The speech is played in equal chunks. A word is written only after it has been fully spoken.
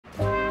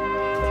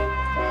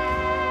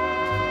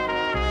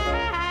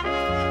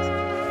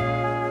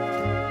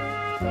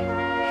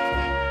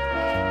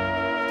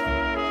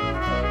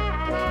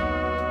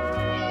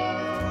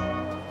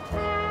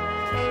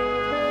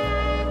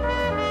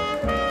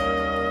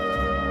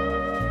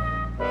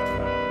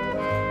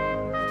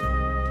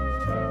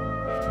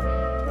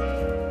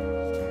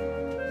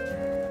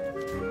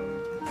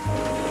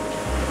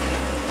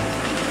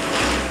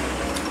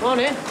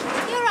Morning.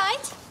 You all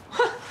right?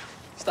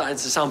 Starting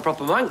to sound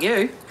proper mank,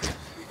 you.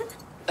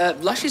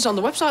 Lashes on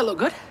the website look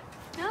good.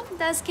 No,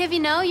 does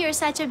Kevin know you're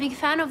such a big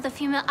fan of the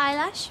female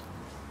eyelash?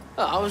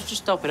 I was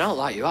just helping out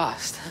like you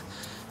asked.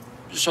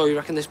 So you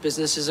reckon this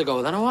business is a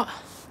go then, or what?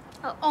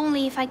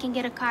 Only if I can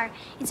get a car.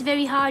 It's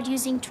very hard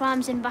using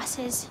trams and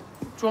buses.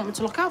 Do you want me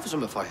to look out for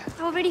something for you?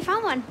 I already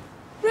found one.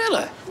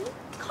 Really?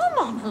 Come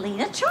on,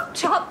 Alina, chop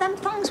chop. Them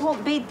thongs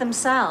won't beat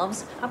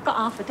themselves. I've got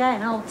half a day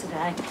and all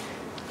today.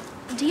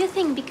 Do you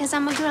think because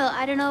I'm a girl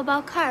I don't know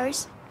about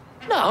cars?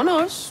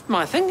 No, it's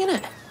my thing,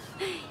 innit?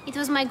 It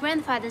was my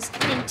grandfather's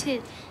thing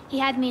too. He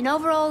had me in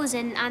overalls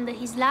and under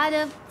his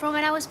ladder from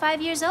when I was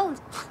 5 years old.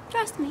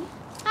 Trust me,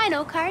 I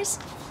know cars.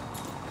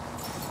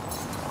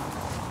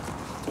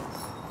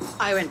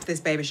 I went to this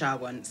baby shower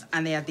once,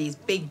 and they had these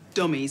big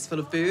dummies full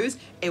of booze.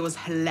 It was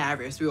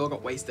hilarious. We all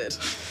got wasted.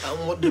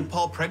 And what did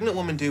poor pregnant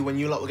woman do when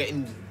you lot were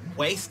getting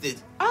wasted?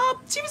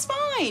 She was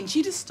fine.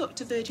 She just stuck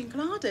to virgin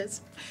coladas.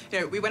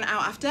 You know, we went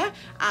out after,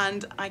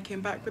 and I came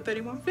back with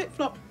only one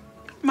flip-flop.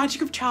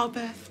 Magic of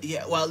childbirth.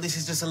 Yeah, well, this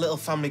is just a little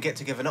family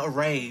get-together, not a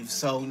rave,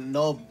 so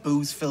no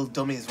booze-filled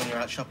dummies when you're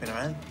out shopping, all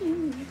right?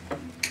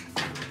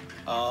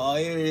 Oh,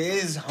 here it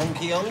is,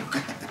 Hunky Hunk.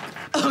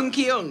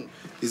 Hunky Hunk.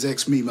 His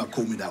ex-Mima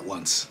called me that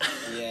once.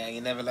 Yeah, you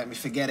never let me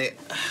forget it.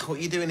 What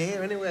are you doing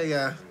here, anyway?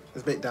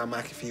 It's a bit down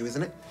market for you,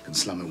 isn't it? Can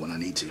slam it when I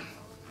need to.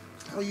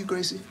 How are you,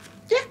 Gracie?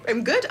 Yeah,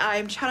 I'm good.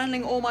 I'm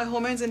channeling all my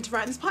hormones into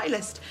writing this party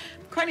list.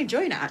 I'm quite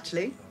enjoying it,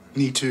 actually.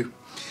 Me too.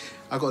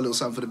 I got a little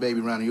something for the baby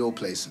round at your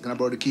place. Can I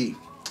borrow the key?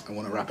 I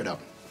want to wrap it up.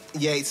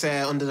 Yeah, it's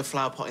under the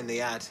flower pot in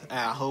the ad.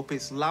 I hope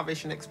it's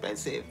lavish and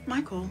expensive.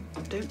 Michael,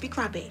 don't be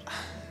crabby.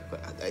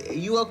 Are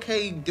you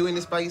okay doing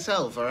this by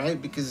yourself, all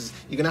right? Because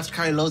you're going to have to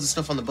carry loads of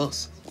stuff on the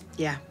bus.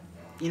 Yeah.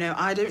 You know,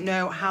 I don't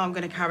know how I'm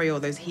going to carry all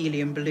those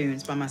helium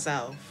balloons by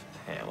myself.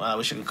 Yeah, well, I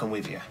wish I could come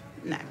with you.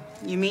 No,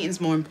 your meeting's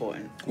more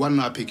important. Why don't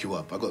I pick you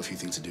up? I've got a few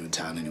things to do in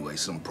town anyway,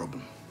 so no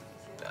problem.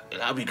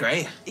 That'd be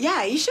great. Yeah,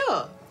 are you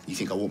sure? You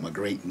think I want my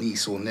great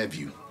niece or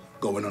nephew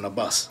going on a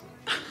bus?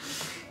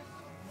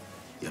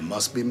 You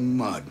must be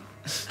mud.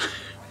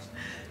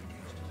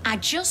 I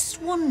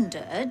just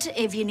wondered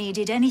if you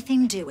needed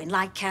anything doing,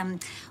 like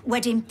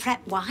wedding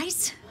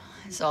prep-wise.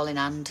 It's all in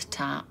hand,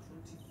 Tart.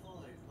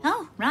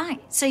 Oh,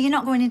 right. So you're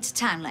not going into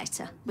town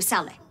later with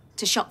Sally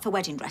to shop for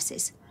wedding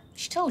dresses?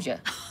 She told you?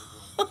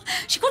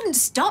 She couldn't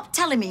stop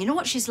telling me, you know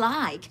what she's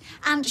like.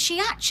 And she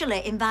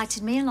actually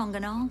invited me along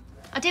and all.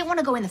 I didn't want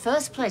to go in the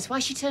first place. Why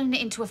is she turning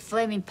it into a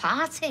flaming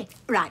party?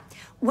 Right.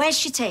 Where's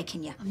she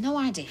taking you? I've no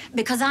idea.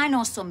 Because I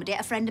know somebody,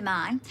 a friend of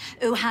mine,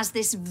 who has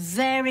this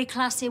very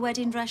classy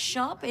wedding dress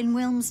shop in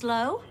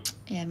Wilmslow.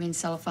 Yeah, me and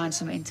Sal will find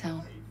something in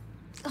town.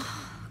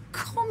 Oh,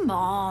 come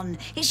on.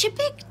 It's your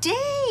big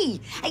day.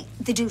 Hey,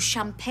 they do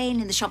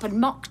champagne in the shop and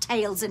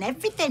mocktails and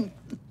everything.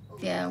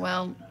 Yeah,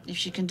 well, if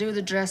she can do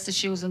the dress, the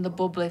shoes and the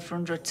bubbly for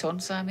under a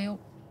ton, sign me up.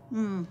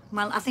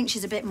 Well, I think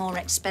she's a bit more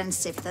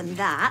expensive than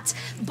that,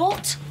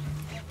 but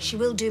she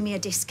will do me a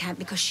discount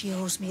because she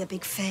owes me a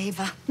big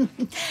favour.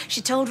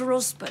 She told her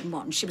husband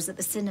once she was at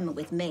the cinema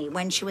with me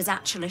when she was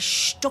actually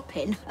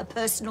stopping a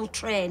personal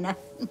trainer.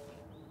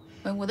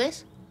 When was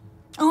this?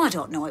 Oh, I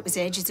don't know. It was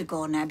ages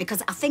ago now,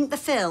 because I think the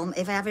film,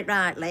 if I have it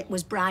rightly,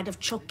 was Bride of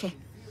Chucky.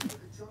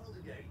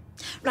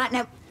 Right,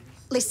 now,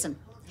 listen.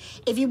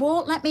 If you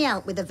won't let me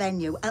out with the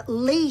venue, at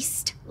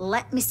least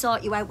let me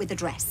sort you out with the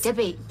dress.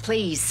 Debbie,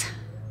 please.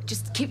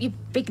 Just keep your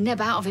big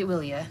neb out of it,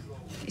 will you?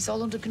 It's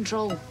all under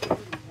control.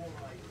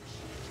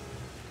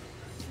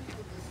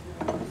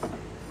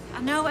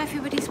 I know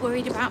everybody's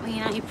worried about me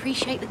and I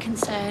appreciate the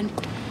concern.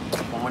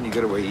 Come on, you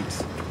gotta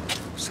eat.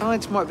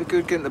 Besides, might be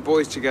good getting the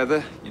boys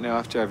together, you know,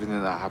 after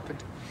everything that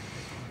happened.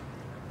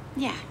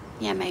 Yeah,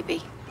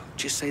 maybe.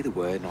 Just say the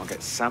word and I'll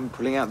get Sam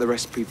pulling out the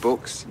recipe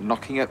books,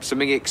 knocking up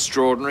something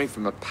extraordinary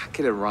from a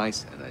packet of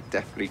rice and a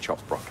deftly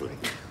chopped broccoli.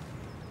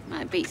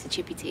 It beats the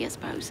chippy tea, I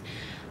suppose.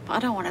 But I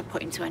don't want to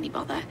put him to any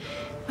bother.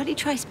 Why don't you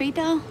try speed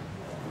dial?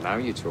 Now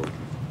you're talking.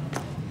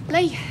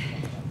 Lee.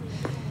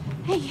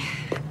 Hey.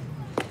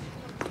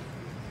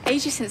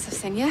 Ages since I've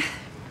seen you.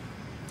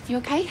 You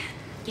okay?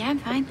 Yeah, I'm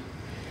fine.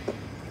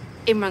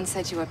 Imran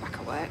said you were back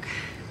at work.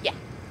 Yeah.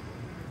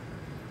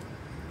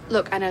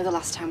 Look, I know the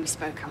last time we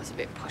spoke I was a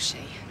bit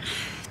pushy.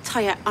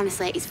 Toya,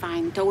 honestly, it's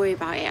fine. Don't worry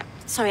about it.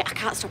 Sorry, I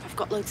can't stop. I've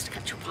got loads to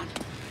catch up on.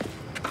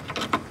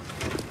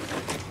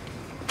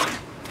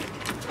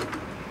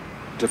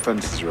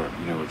 Defences her up,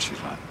 you know what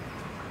she's like.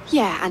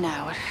 Yeah, I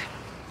know.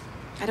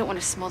 I don't want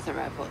to smother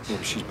her, but... Yeah,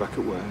 but she's back at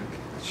work.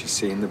 She's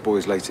seeing the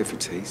boys later for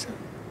tea, so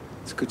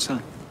it's a good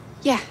sign.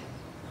 Yeah.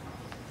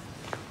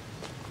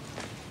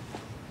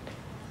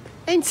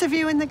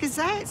 Interview in the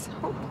Gazette?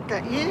 Oh,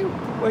 get you.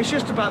 Well, it's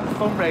just about the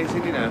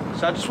fundraising, you know.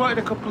 So I just wanted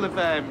a couple of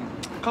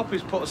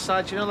copies put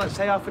aside, you know, let's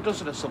say half a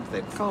dozen or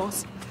something. Of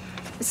course.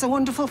 It's a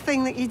wonderful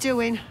thing that you're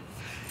doing.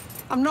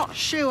 I'm not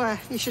sure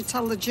you should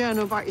tell the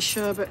journal about your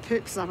sherbet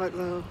pips of it,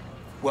 though.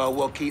 Well,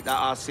 we'll keep that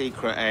our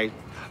secret, eh?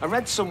 I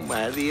read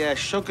somewhere the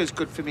sugar's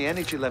good for me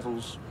energy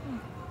levels.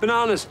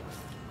 Bananas.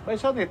 Well,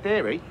 it's only a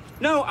theory.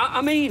 No,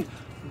 I mean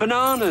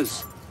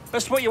bananas.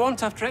 That's what you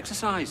want after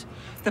exercise.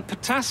 The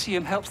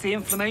potassium helps the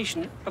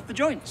inflammation of the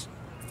joints.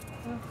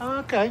 Oh,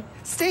 OK.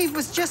 Steve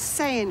was just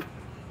saying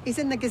he's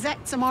in the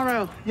Gazette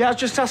tomorrow. Yeah, I was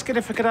just asking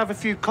if I could have a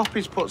few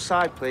copies put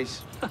aside,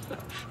 please.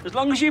 As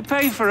long as you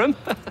pay for them.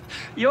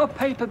 Your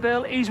paper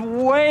bill is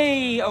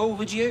way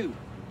overdue.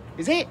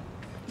 Is it?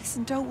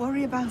 Listen, don't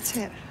worry about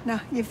it. No,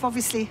 you've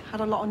obviously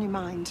had a lot on your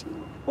mind.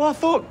 Well, I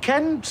thought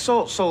Ken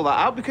sorts all that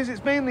out because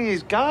it's mainly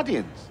his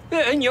guardians.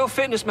 Yeah, and your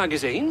fitness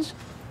magazines.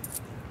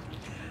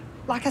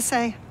 Like I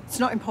say, it's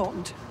not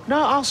important.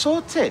 No, I'll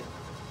sort it.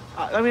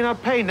 I mean,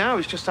 I'd pay now.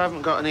 It's just I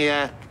haven't got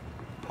any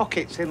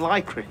pockets in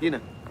lycra, you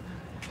know.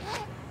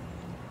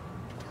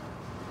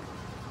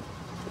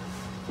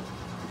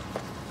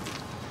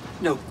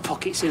 No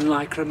pockets in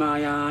lycra,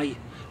 my eye.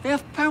 They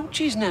have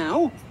pouches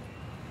now.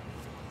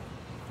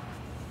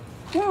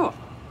 What?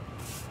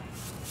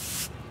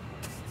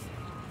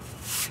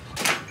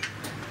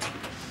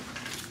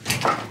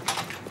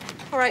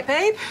 All right,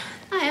 babe.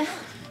 Hiya.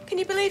 Can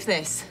you believe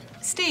this?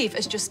 Steve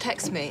has just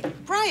texted me.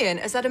 Brian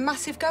has had a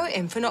massive go at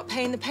him for not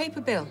paying the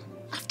paper bill.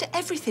 After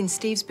everything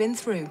Steve's been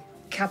through.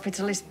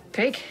 Capitalist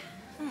pig.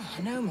 Oh,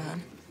 I know,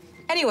 man.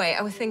 Anyway,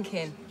 I was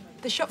thinking,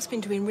 the shop's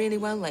been doing really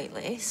well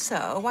lately,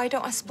 so why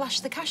don't I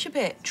splash the cash a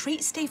bit?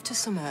 Treat Steve to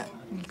summer.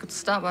 You could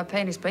start by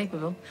paying his paper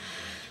bill.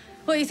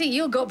 Well, you think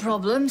you've got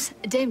problems?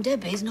 Dame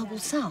Debbie's Noble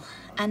Sal.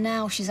 And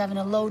now she's having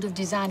a load of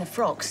designer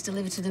frocks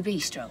delivered to the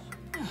bistro.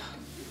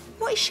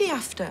 What is she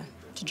after?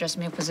 To dress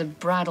me up as a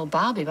bridal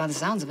Barbie, by the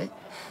sounds of it.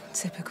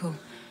 Typical.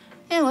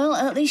 Yeah, well,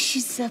 at least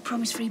she's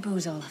promised free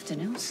booze all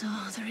afternoon, so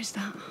there is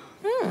that.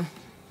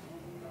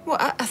 Well,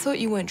 I thought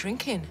you weren't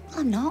drinking.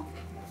 I'm not.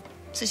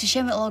 So it's a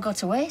shame it'll all go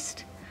to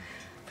waste.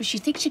 But she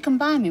thinks she can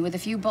buy me with a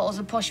few bottles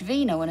of posh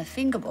vino and a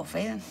finger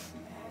buffet.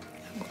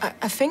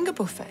 A finger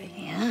buffet?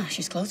 Yeah,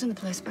 she's closing the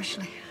place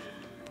specially.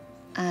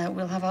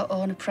 We'll have our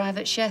own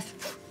private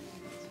chef.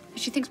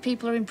 She thinks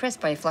people are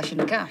impressed by her flashing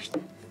the cash.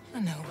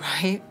 I know,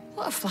 right?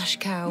 What a flash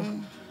cow.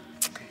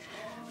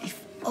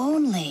 If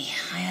only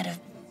I had a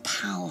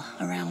pal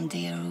around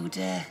here who'd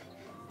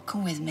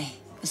come with me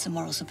for some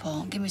moral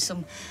support, give me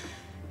some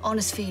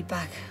honest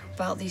feedback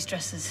about these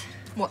dresses.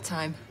 What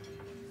time?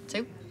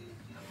 2.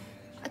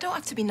 I don't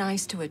have to be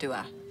nice to her, do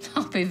I?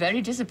 I'll be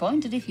very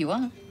disappointed if you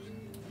are.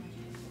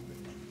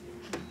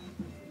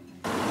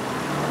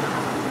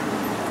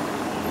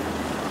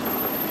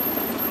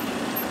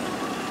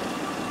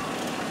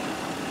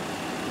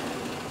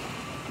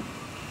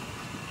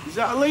 Is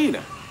that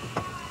Alina?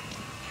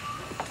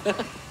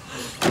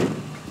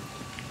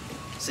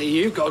 See,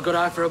 you've got a good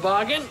eye for a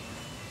bargain.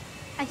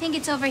 I think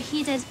it's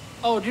overheated.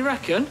 Oh, do you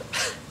reckon?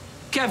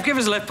 Kev, give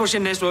us a lift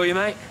pushing this, will you,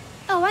 mate?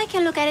 Oh, I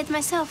can look at it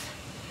myself.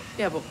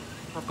 Yeah, but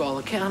I've got all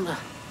the kit, haven't I?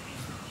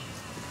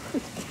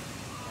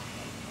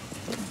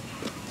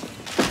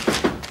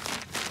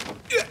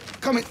 Yeah,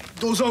 come in.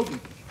 Door's open.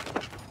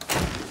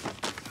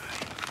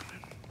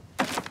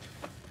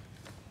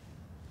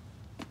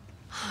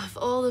 Of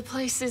all the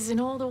places in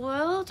all the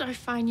world, I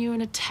find you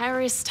in a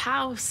terraced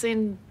house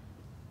in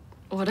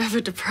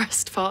whatever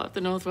depressed part of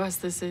the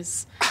Northwest this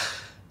is.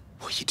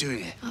 What are you doing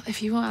here? Well,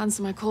 if you won't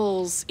answer my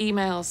calls,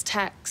 emails,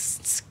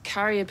 texts,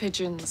 carrier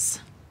pigeons,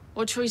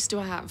 what choice do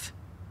I have?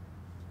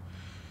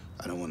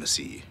 I don't want to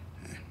see you.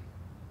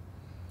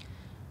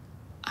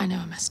 I know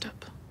I messed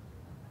up.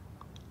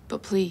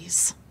 But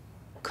please,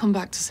 come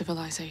back to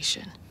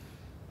civilization.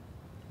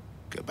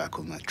 Get back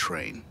on that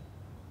train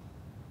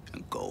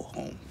and go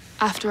home.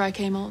 After I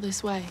came all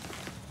this way,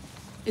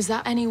 is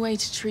that any way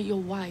to treat your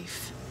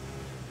wife?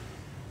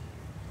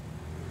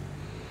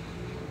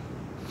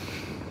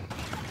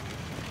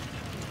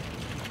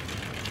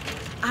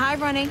 Hi,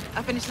 Ronnie.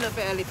 I finished a little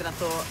bit early than I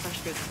thought.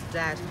 Fresh goods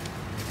dead.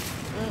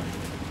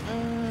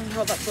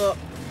 Hold that thought.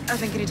 I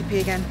think I need to pee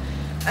again.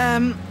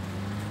 I'm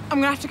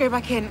gonna have to go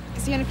back in.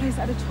 It's the only place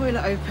that had a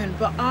toilet open,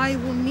 but I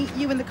will meet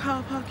you in the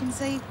car park in,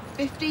 say,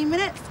 15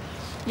 minutes.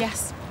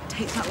 Yes,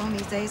 takes that long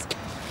these days.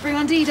 Bring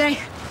on D-Day.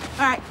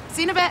 All right,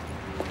 see you in a bit.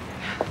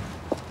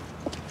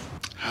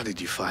 How did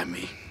you find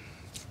me?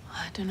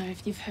 I don't know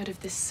if you've heard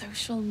of this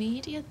social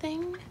media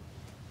thing.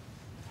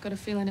 Got a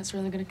feeling it's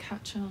really gonna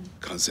catch on.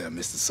 Can't say I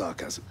missed the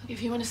sarcasm.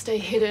 If you want to stay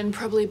hidden,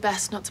 probably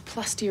best not to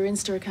plaster your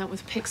Insta account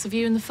with pics of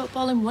you and the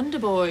footballing Wonder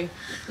Boy.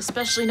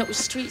 Especially not with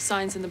street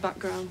signs in the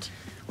background.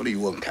 What do you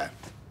want, Kat?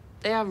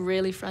 They are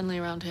really friendly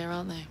around here,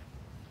 aren't they?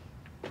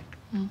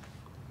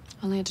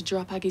 Only had to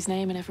drop Aggie's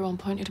name and everyone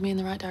pointed me in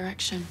the right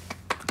direction.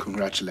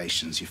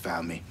 Congratulations, you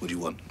found me. What do you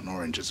want? An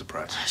orange as a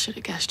prize? I should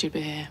have guessed you'd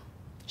be here.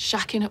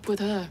 Shacking up with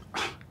her.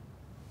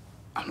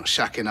 I'm not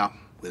shacking up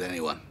with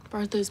anyone.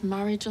 Brothers'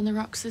 marriage on the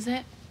rocks, is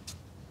it?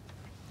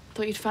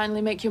 Thought you'd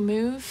finally make your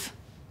move?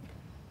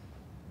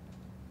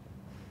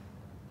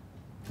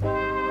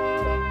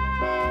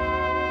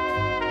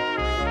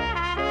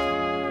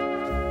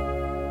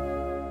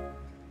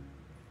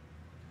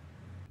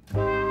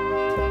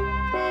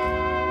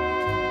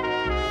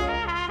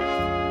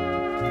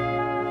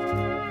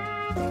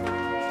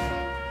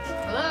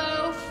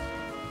 Hello?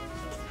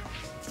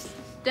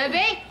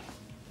 Debbie?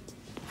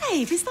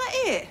 Babe, is that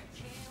it?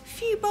 A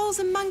few bowls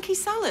of manky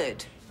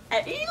salad?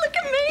 Hey, look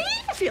at me.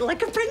 I feel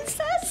like a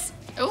princess.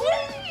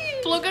 Oh,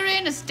 plug her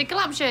in, a stick a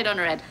lampshade on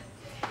her head.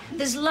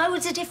 There's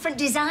loads of different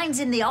designs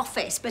in the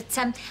office, but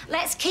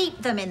let's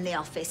keep them in the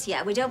office,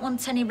 yeah? We don't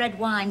want any red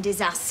wine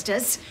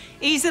disasters.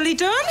 Easily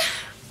done.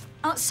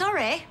 Oh,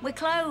 sorry, we're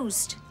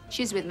closed.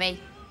 She's with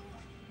me.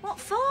 What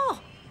for?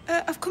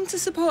 I've come to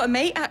support a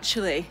mate,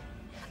 actually.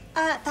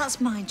 That's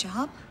my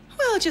job.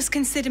 Well, just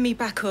consider me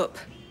back up.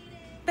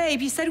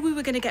 Babe, you said we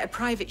were going to get a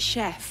private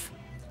chef.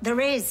 There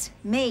is,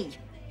 me.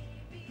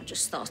 I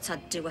just thought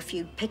I'd do a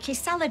few picky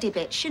salady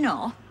bits, you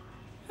know.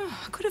 Oh,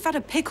 I could have had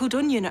a pickled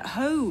onion at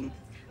home.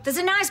 There's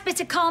a nice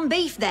bit of corned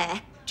beef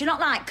there. Do you not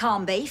like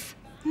corned beef?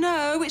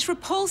 No, it's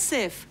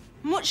repulsive.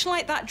 Much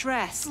like that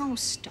dress. Oh,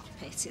 stop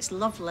it. It's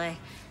lovely.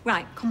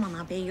 Right, come on,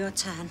 Abby, your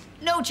turn.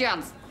 No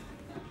chance.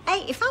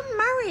 Hey, if I'm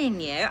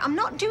marrying you, I'm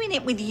not doing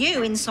it with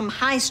you in some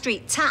high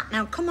street tat.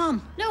 Now, come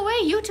on. No way,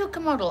 you took a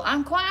model.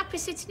 I'm quite happy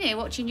sitting here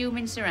watching you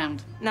mince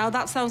around. Now,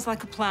 that sounds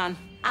like a plan.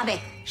 Abby,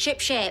 ship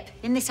shape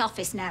in this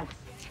office now.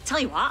 Tell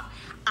you what,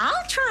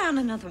 I'll try on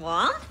another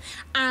one.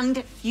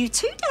 And you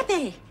too,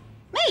 Debbie.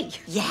 Me?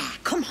 Yeah,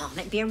 come on,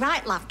 it'd be a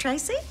right laugh,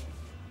 Tracy.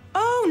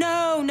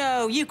 Oh,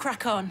 no, you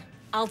crack on.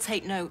 I'll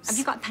take notes. Have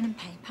you got a pen and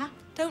paper?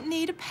 Don't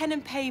need a pen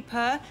and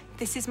paper.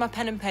 This is my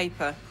pen and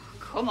paper.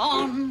 Come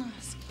on,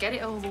 let's get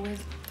it over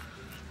with.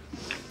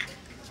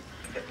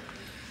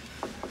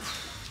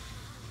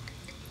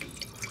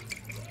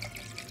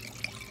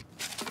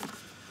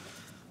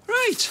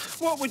 Right,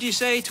 what would you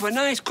say to a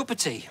nice cup of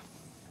tea?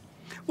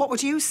 What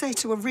would you say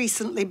to a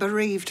recently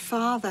bereaved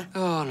father?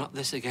 Oh, not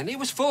this again. It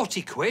was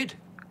 40 quid.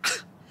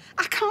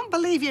 I can't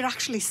believe you're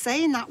actually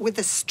saying that with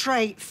a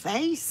straight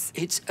face.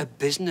 It's a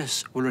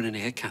business we're running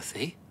here,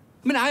 Kathy.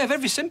 I mean, I have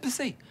every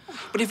sympathy.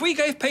 But if we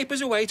gave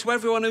papers away to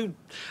everyone who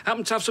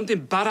happened to have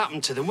something bad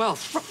happen to them, well...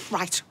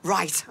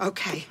 Right,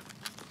 OK.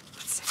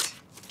 That's it.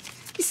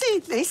 You see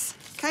this,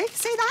 OK?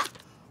 See that?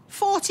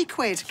 40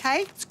 quid,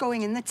 OK? It's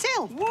going in the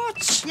till.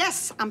 What?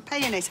 Yes, I'm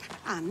paying it.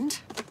 And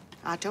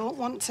I don't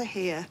want to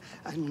hear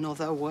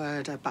another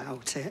word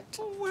about it.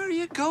 Well, where are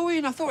you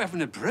going? I thought we were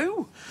having a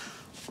brew.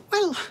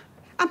 Well,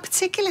 I'm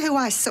particular who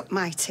I sup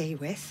my tea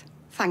with.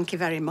 Thank you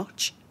very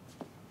much.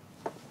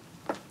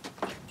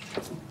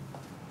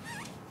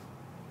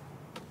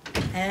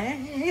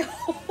 Hey.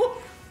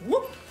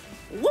 Whoop,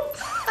 whoop.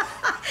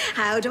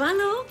 How do I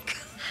look?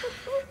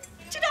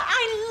 Do you know,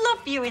 I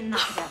love you in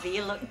that, Debbie.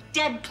 You look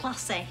dead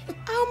classy.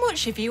 How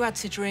much have you had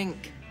to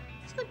drink?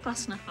 It's a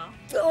glass and a half.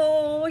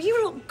 Oh,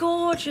 you look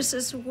gorgeous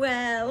as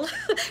well.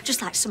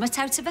 Just like something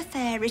out of a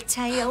fairy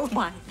tale.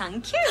 Why,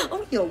 thank you.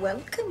 Oh, you're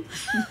welcome.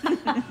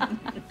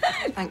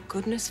 Thank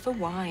goodness for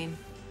wine.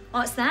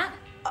 What's that?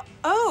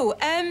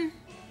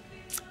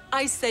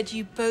 I said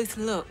you both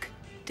look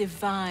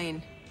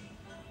divine.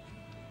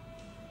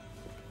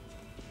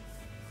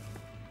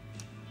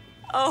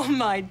 Oh,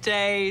 my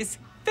days.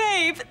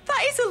 Babe,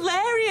 that is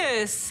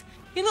hilarious.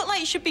 You look like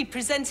you should be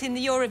presenting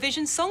the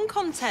Eurovision Song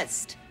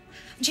Contest.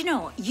 Do you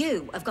know,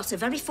 you have got a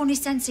very funny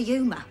sense of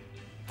humour.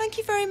 Thank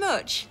you very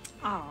much.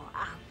 Oh,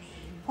 Abby,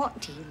 what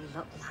do you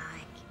look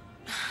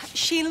like?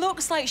 She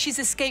looks like she's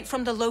escaped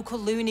from the local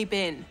loony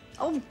bin.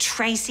 Oh,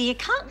 Tracy, you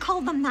can't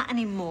call them that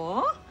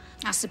anymore.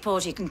 I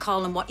suppose you can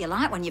call them what you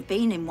like when you've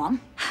been in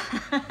one.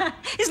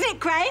 Isn't it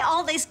great,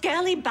 all this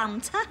girly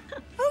banter?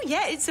 Oh,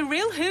 yeah, it's a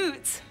real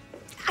hoot.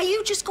 Are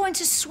you just going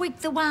to swig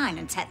the wine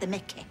and take the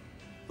mickey?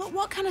 Well,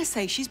 what can I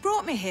say? She's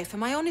brought me here for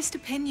my honest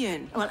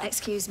opinion. Well,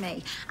 excuse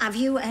me. Have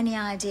you any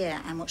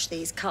idea how much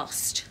these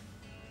cost?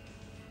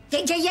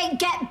 Yeah,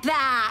 get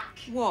back!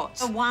 What?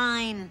 The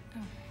wine.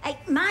 Oh. Hey,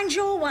 mind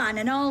your wine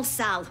and all,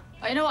 Sal.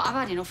 Oh, you know what? I've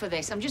had enough of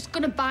this. I'm just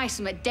going to buy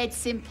something dead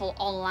simple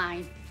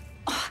online.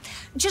 Oh,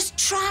 just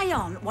try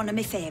on one of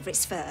my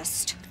favourites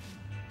first.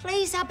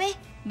 Please, Abby?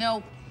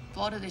 No.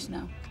 Order this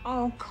now.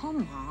 Oh,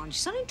 come on.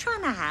 She's only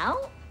trying to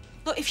help.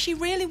 Look, if she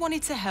really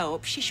wanted to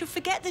help, she should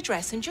forget the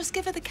dress and just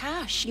give her the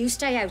cash. You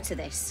stay out of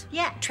this.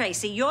 Yeah,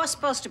 Tracy, you're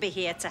supposed to be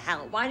here to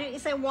help. Why don't you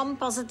say one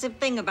positive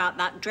thing about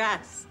that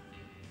dress?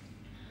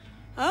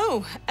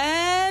 Oh,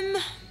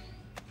 well,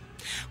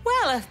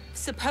 I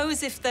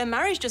suppose if the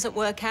marriage doesn't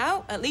work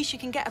out, at least you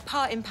can get a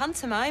part in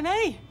pantomime,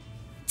 eh?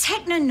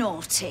 Take no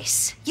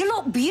notice. You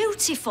look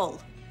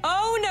beautiful.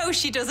 Oh, no,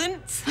 she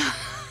doesn't.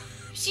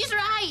 She's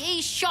right,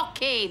 he's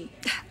shocking.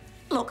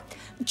 Look,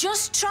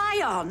 just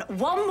try on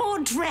one more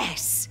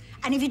dress.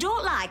 And if you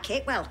don't like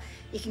it, well,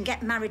 you can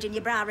get married in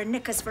your bra and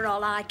knickers for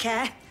all I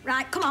care.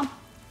 Right, come on.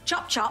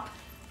 Chop, chop.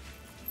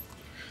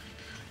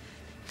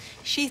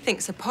 She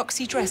thinks a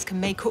poxy dress can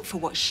make up for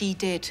what she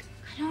did.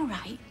 I know,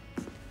 right?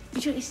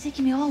 It's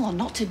taking me all on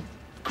not to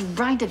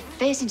grind her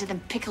face into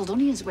them pickled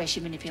onions where she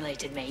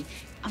manipulated me.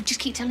 I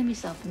just keep telling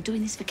myself, I'm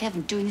doing this for Kev,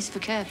 I'm doing this for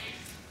Kev.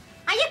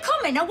 Are you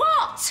coming or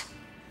what?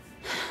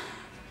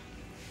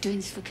 Doing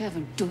this for Kev,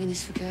 I'm doing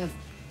this for Kev.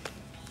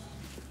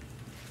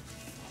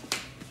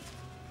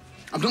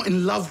 I'm not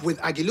in love with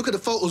Aggie. Look at the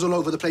photos all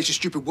over the place, you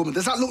stupid woman.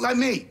 Does that look like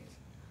me?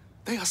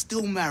 They are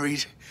still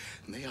married,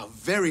 and they are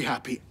very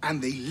happy,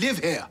 and they live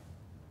here.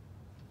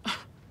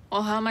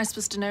 Well, how am I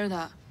supposed to know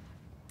that?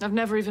 I've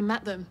never even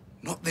met them.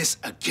 Not this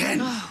again.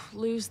 Oh,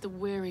 lose the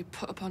weary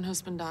put-upon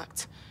husband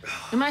act.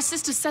 And my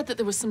sister said that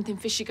there was something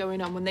fishy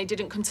going on when they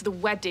didn't come to the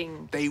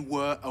wedding. They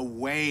were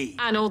away.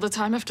 And all the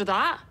time after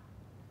that?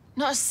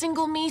 Not a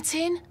single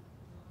meeting?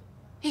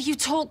 Yeah, you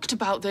talked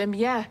about them,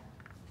 yeah.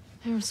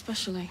 Her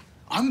especially.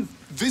 I'm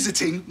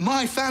visiting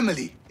my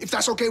family, if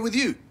that's okay with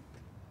you.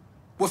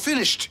 We're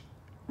finished,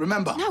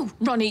 remember? No,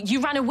 Ronnie,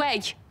 you ran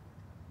away.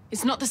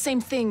 It's not the same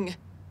thing.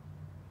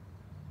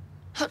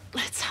 Look,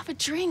 let's have a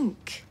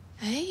drink,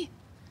 eh?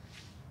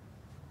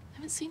 I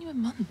haven't seen you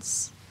in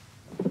months.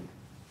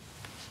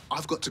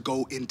 I've got to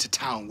go into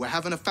town. We're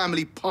having a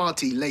family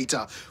party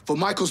later for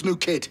Michael's new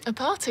kid. A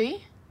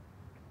party?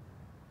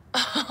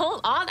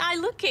 Oh, aren't I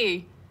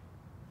lucky?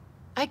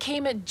 I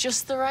came at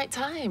just the right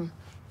time.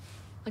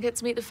 I get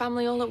to meet the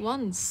family all at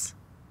once.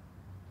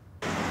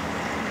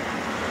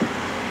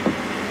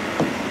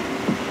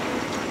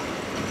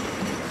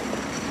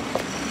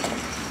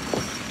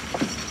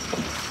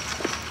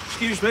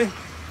 Excuse me.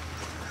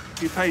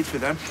 You paid for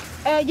them?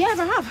 Yeah,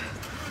 I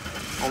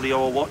have. Only I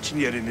were watching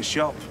you in the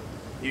shop.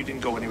 You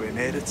didn't go anywhere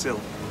near the till.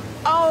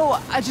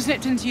 Oh, I just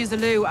nipped in to use the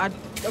loo. I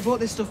bought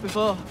this stuff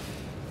before.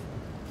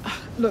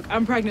 Look,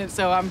 I'm pregnant,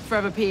 so I'm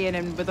forever peeing,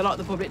 and with a lot of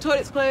the public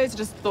toilets closed, I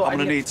just thought I'm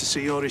gonna need to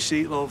see your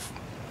receipt, love.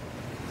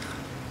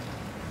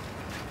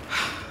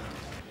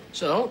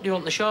 So, do you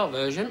want the short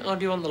version or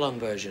do you want the long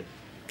version?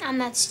 I'm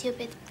not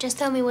stupid. Just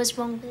tell me what's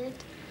wrong with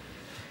it.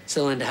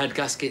 Cylinder head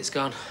gasket's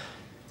gone.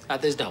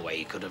 There's no way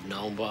you could have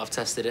known, but I've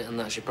tested it and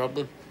that's your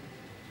problem.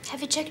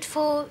 Have you checked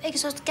for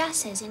exhaust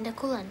gases in the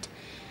coolant?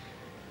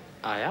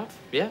 I have,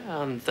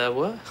 yeah, and there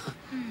were.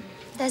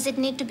 Does it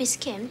need to be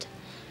skimmed?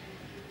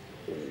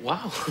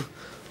 Wow.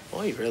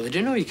 Oh, you really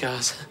do know your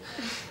cars.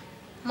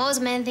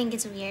 Most men think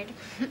it's weird.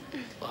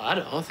 Well, I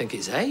don't know, I think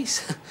it's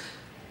ace.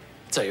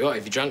 Tell you what,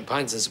 if you drank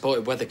pints and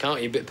supported weather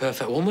count, you'd be a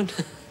perfect woman.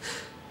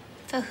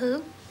 For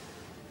who?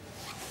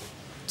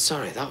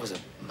 Sorry, that was a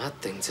mad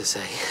thing to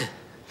say.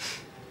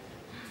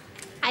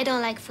 I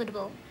don't like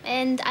football,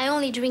 and I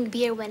only drink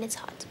beer when it's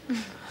hot.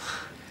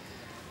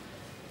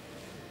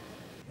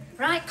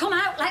 Right, come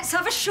out, let's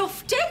have a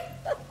shufty.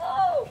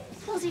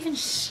 This was even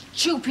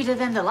stupider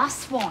than the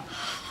last one.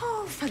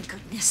 Oh, for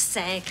goodness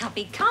sake,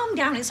 Abby, calm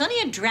down. It's only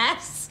a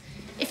dress.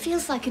 It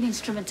feels like an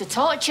instrument to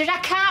torture. I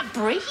can't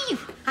breathe.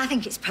 I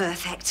think it's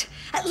perfect.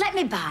 Let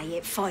me buy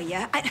it for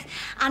you.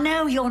 I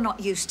know you're not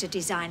used to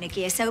designer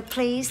gear, so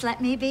please let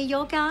me be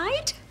your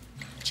guide.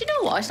 Do you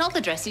know what? It's not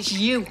the dress, it's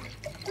you.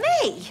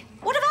 Me?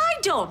 What have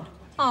I done?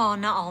 Oh,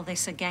 not all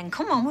this again.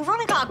 Come on, we've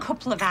only got a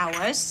couple of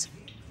hours.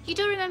 You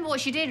do remember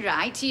what she did,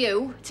 right? To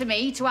you, to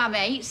me, to our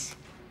mates.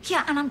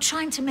 Yeah, and I'm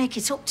trying to make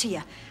it up to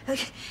you.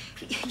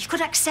 You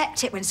could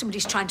accept it when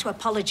somebody's trying to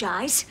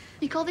apologise.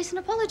 You call this an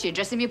apology,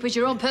 dressing me up as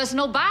your own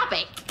personal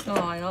Barbie? Oh,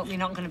 I hope you're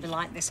not going to be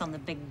like this on the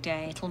big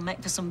day. It'll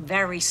make for some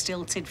very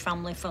stilted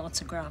family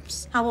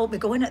photographs. I won't be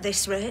going at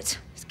this rate.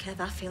 It's Kev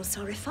I feel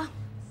sorry for.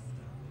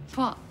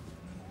 What?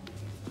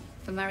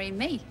 For marrying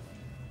me?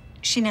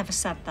 She never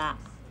said that.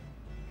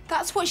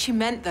 That's what she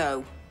meant,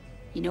 though.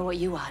 You know what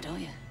you are, don't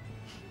you?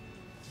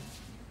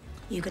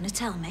 You going to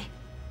tell me?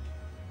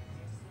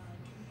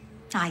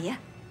 Are you?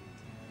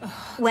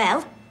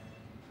 Well?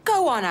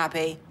 Go on,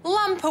 Abby.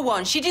 Lamp her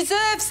one. She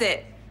deserves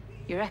it.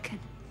 You reckon?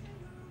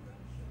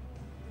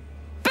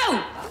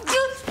 Boom!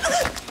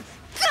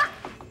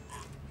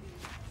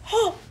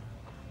 Oh,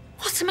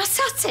 what am I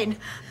sat in?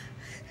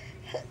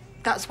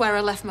 That's where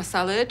I left my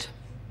salad.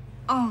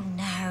 Oh,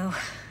 no.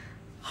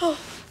 Oh.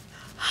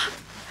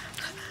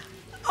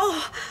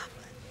 Oh.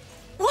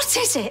 What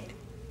is it?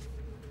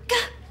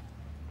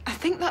 I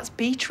think that's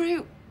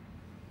beetroot.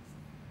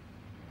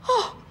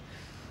 Oh.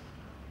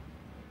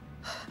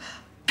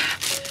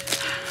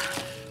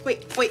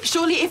 Wait,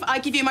 surely if I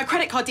give you my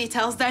credit card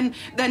details, then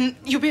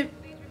you'll be...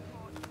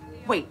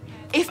 Wait,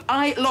 if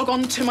I log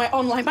on to my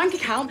online bank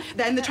account,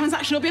 then the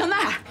transaction will be on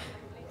there.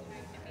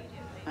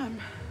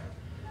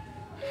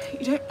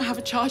 You don't have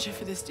a charger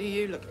for this, do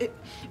you? Look,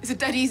 it's a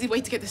dead easy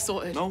way to get this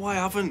sorted. No, I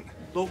haven't.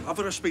 Look, I've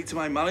got to speak to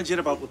my manager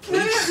about the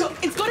police. No,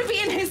 look, it's got to be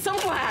in here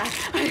somewhere.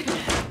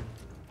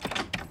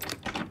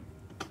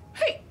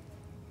 Hey,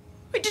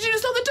 wait, did you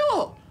just lock the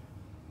door?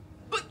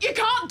 But you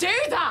can't do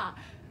that.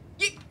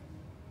 You...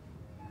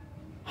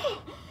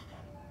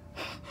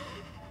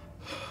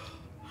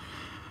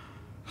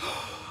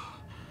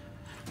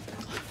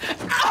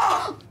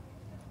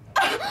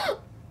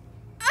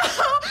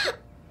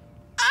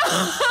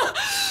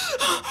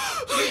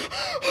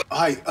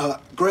 Hi,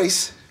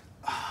 Grace.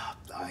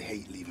 I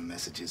hate leaving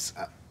messages.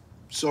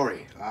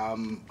 Sorry,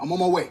 I'm on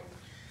my way.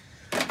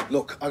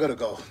 Look, I gotta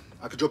go.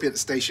 I could drop you at the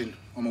station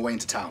on my way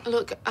into town.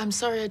 Look, I'm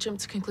sorry I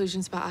jumped to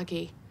conclusions about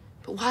Aggie,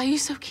 but why are you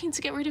so keen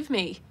to get rid of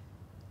me?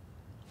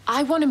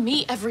 I want to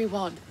meet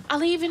everyone.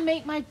 I'll even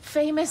make my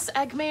famous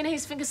egg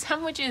mayonnaise finger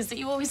sandwiches that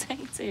you always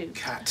hated.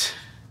 Kat,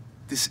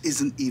 this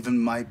isn't even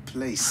my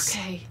place.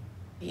 Okay,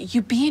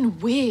 you're being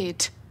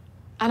weird,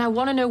 and I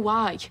want to know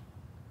why.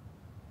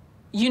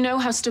 You know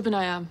how stubborn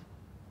I am.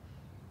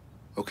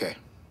 Okay.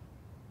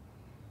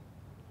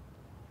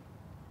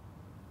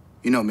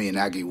 You know me and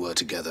Aggie were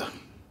together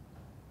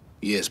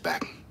Years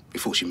back,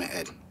 before she met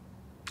Ed.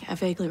 I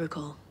vaguely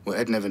recall. Well,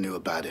 Ed never knew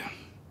about it.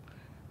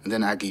 And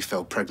then Aggie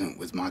fell pregnant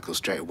with Michael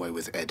straight away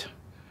with Ed.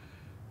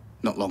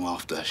 Not long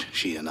after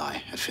she and I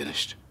had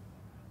finished.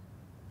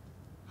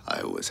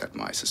 I always had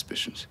my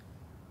suspicions.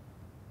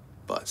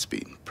 But it's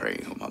been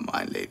preying on my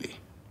mind lately.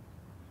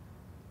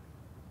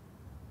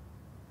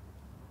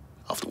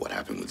 After what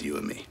happened with you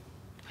and me.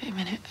 Wait a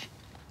minute.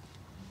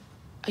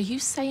 Are you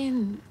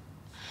saying...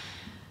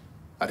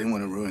 I didn't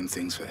want to ruin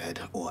things for Ed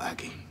or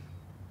Aggie.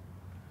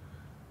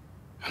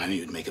 And I knew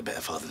you'd make a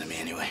better father than me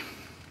anyway.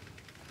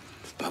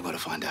 But I've got to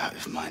find out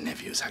if my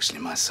nephew is actually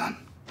my son.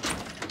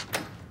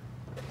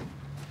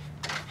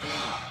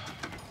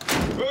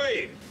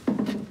 Hey!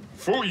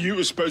 Thought you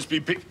were supposed to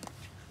be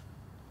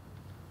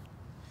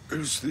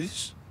Who's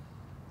this?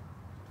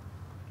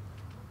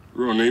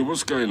 Ronnie,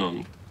 what's going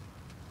on?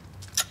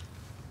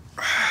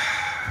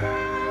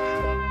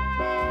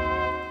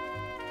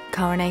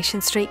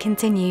 Coronation Street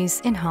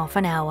continues in half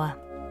an hour.